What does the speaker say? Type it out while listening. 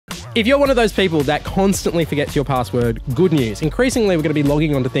If you're one of those people that constantly forgets your password, good news. Increasingly, we're going to be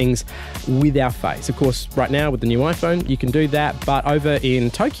logging onto things with our face. Of course, right now with the new iPhone, you can do that. But over in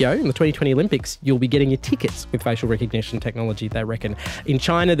Tokyo, in the 2020 Olympics, you'll be getting your tickets with facial recognition technology, they reckon. In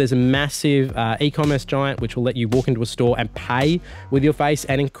China, there's a massive e-commerce giant which will let you walk into a store and pay with your face.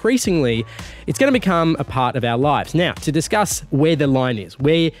 And increasingly, it's going to become a part of our lives. Now, to discuss where the line is,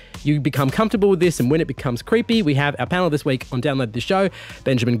 where you become comfortable with this and when it becomes creepy, we have our panel this week on Download This Show.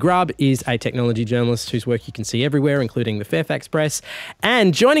 Benjamin Grubb is a technology journalist whose work you can see everywhere, including the Fairfax Press.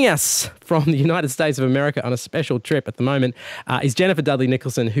 And joining us from the United States of America on a special trip at the moment is Jennifer Dudley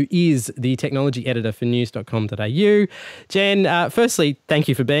Nicholson, who is the technology editor for news.com.au. Jen, firstly, thank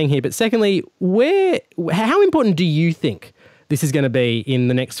you for being here. But secondly, how important do you think this is going to be in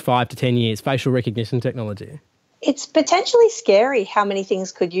the next 5 to 10 years, facial recognition technology? It's potentially scary how many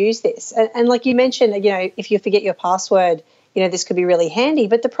things could use this. And like you mentioned, if you forget your password, this could be really handy.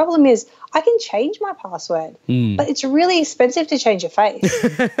 But the problem is I can change my password, but it's really expensive to change your face.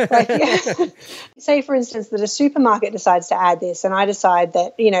 Say, for instance, that a supermarket decides to add this and I decide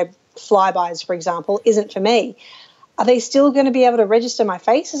that, Flybuys, for example, isn't for me. Are they still going to be able to register my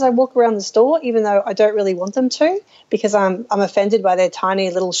face as I walk around the store, even though I don't really want them to, because I'm offended by their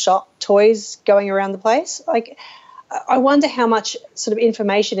tiny little shop toys going around the place? I wonder how much sort of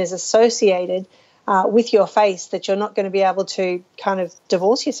information is associated with your face that you're not going to be able to kind of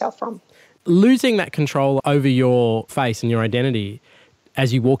divorce yourself from. Losing that control over your face and your identity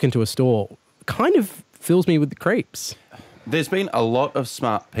as you walk into a store kind of fills me with the creeps. There's been a lot of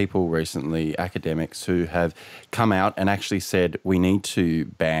smart people recently, academics, who have come out and actually said we need to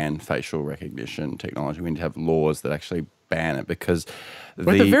ban facial recognition technology. We need to have laws that actually ban it because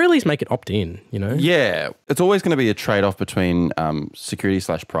or at the very least make it opt-in, Yeah. It's always going to be a trade-off between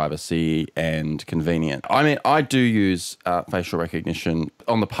security/privacy and convenient. I mean, I do use facial recognition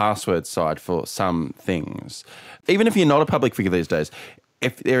on the password side for some things. Even if you're not a public figure these days,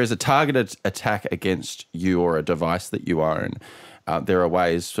 if there is a targeted attack against you or a device that you own, there are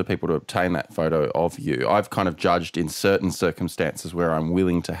ways for people to obtain that photo of you. I've kind of judged in certain circumstances where I'm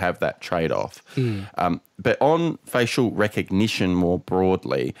willing to have that trade-off. But on facial recognition more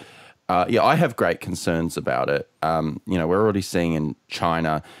broadly, I have great concerns about it. We're already seeing in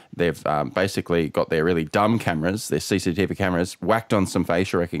China, they've basically got their really dumb cameras, their CCTV cameras, whacked on some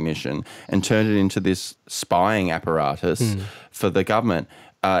facial recognition and turned it into this spying apparatus for the government.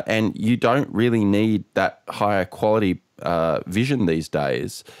 And you don't really need that higher quality vision these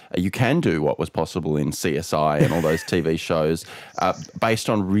days. You can do what was possible in CSI and all those TV shows based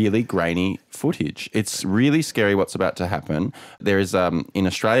on really grainy footage. It's really scary what's about to happen. There is, in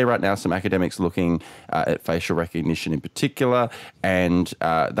Australia right now, some academics looking at facial recognition in particular, and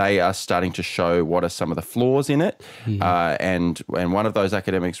they are starting to show what are some of the flaws in it. And one of those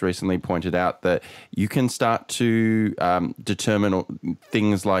academics recently pointed out that you can start to determine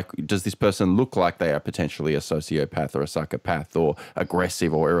things like, does this person look like they are potentially a sociopath or a psychopath or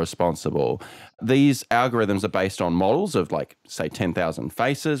aggressive or irresponsible? These algorithms are based on models of, like, say, 10,000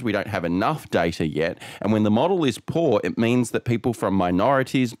 faces. We don't have enough data yet. And when the model is poor, it means that people from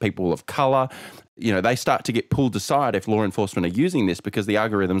minorities, people of colour, they start to get pulled aside if law enforcement are using this because the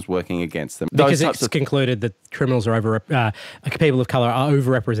algorithm's working against them. Because it's concluded that criminals are people of colour are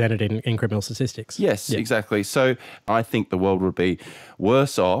overrepresented in criminal statistics. Yes, exactly. So I think the world would be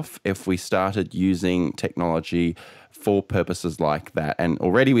worse off if we started using technology for purposes like that. And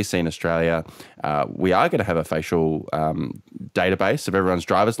already we see in Australia, we are going to have a facial database of everyone's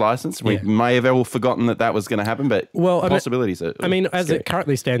driver's license. We may have all forgotten that was going to happen, but possibilities are as it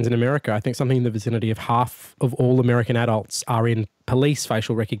currently stands in America, I think something in the vicinity of half of all American adults are in police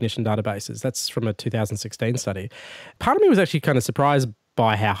facial recognition databases. That's from a 2016 study. Part of me was actually kind of surprised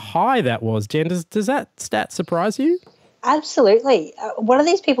by how high that was. Jen, does that stat surprise you? Absolutely. What are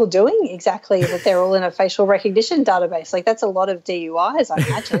these people doing exactly that they're all in a facial recognition database? Like, that's a lot of DUIs, I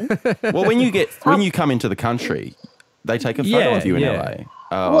imagine. Well, when you come into the country, they take a photo of you in LA.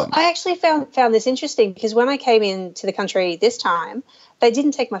 Well, I actually found this interesting because when I came into the country this time, they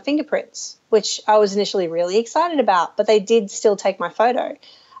didn't take my fingerprints, which I was initially really excited about, but they did still take my photo.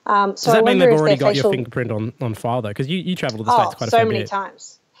 Does that mean they've already got your fingerprint on file, though? Because you travel to the States quite a fair bit. So many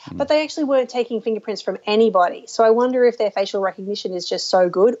times. But they actually weren't taking fingerprints from anybody. So I wonder if their facial recognition is just so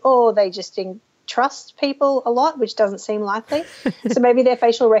good, or they just trust people a lot, which doesn't seem likely. So maybe their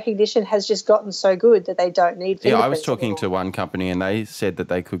facial recognition has just gotten so good that they don't need fingerprints. Yeah, I was talking to one company and they said that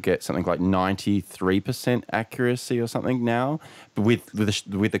they could get something like 93% accuracy or something now with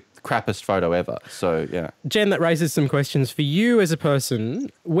the crappest photo ever. So, yeah. Jen, that raises some questions for you as a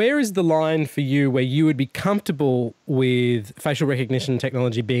person. Where is the line for you where you would be comfortable with facial recognition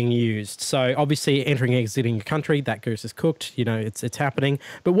technology being used? So obviously entering, exiting your country, that goose is cooked, you know, it's happening.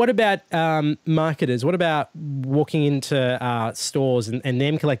 But what about marketers? What about walking into stores and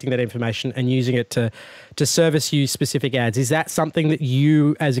them collecting that information and using it to service you specific ads? Is that something that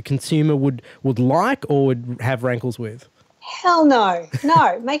you as a consumer would like or would have rankles with? Hell no.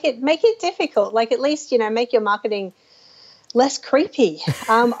 Make it difficult. Like, at least, you know, make your marketing less creepy.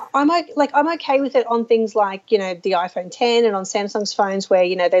 I'm okay with it on things like, you know, the iPhone 10 and on Samsung's phones where,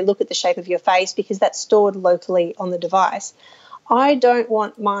 you know, they look at the shape of your face because that's stored locally on the device. I don't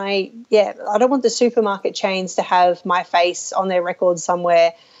want the supermarket chains to have my face on their records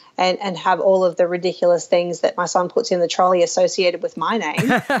somewhere and have all of the ridiculous things that my son puts in the trolley associated with my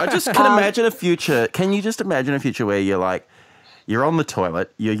name. I just can imagine a future. Can you just imagine a future where you're on the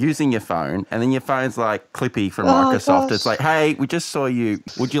toilet, you're using your phone, and then your phone's like Clippy from Microsoft. Gosh. It's like, hey, we just saw you.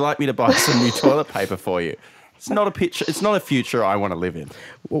 Would you like me to buy some new toilet paper for you? It's not a picture. It's not a future I want to live in.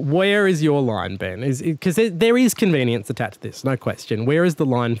 Where is your line, Ben? Because there is convenience attached to this, no question. Where is the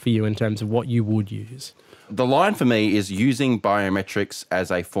line for you in terms of what you would use? The line for me is using biometrics as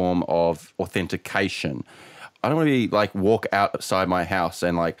a form of authentication. I don't want to be like walk outside my house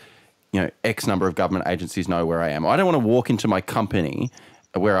and like, you know, X number of government agencies know where I am. I don't want to walk into my company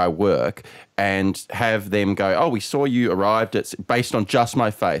where I work and have them go, oh, we saw you arrived based on just my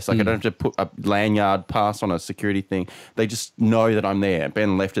face. Like I don't have to put a lanyard pass on a security thing. They just know that I'm there.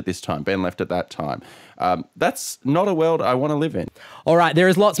 Ben left at this time. Ben left at that time. That's not a world I want to live in. All right, there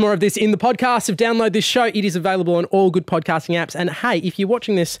is lots more of this in the podcast. So download this show. It is available on all good podcasting apps. And hey, if you're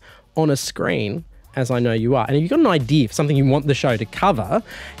watching this on a screen, as I know you are, and if you've got an idea for something you want the show to cover,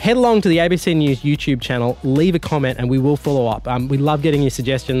 head along to the ABC News YouTube channel, leave a comment, and we will follow up. We love getting your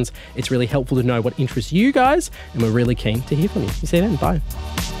suggestions. It's really helpful to know what interests you guys, and we're really keen to hear from you. See you then. Bye.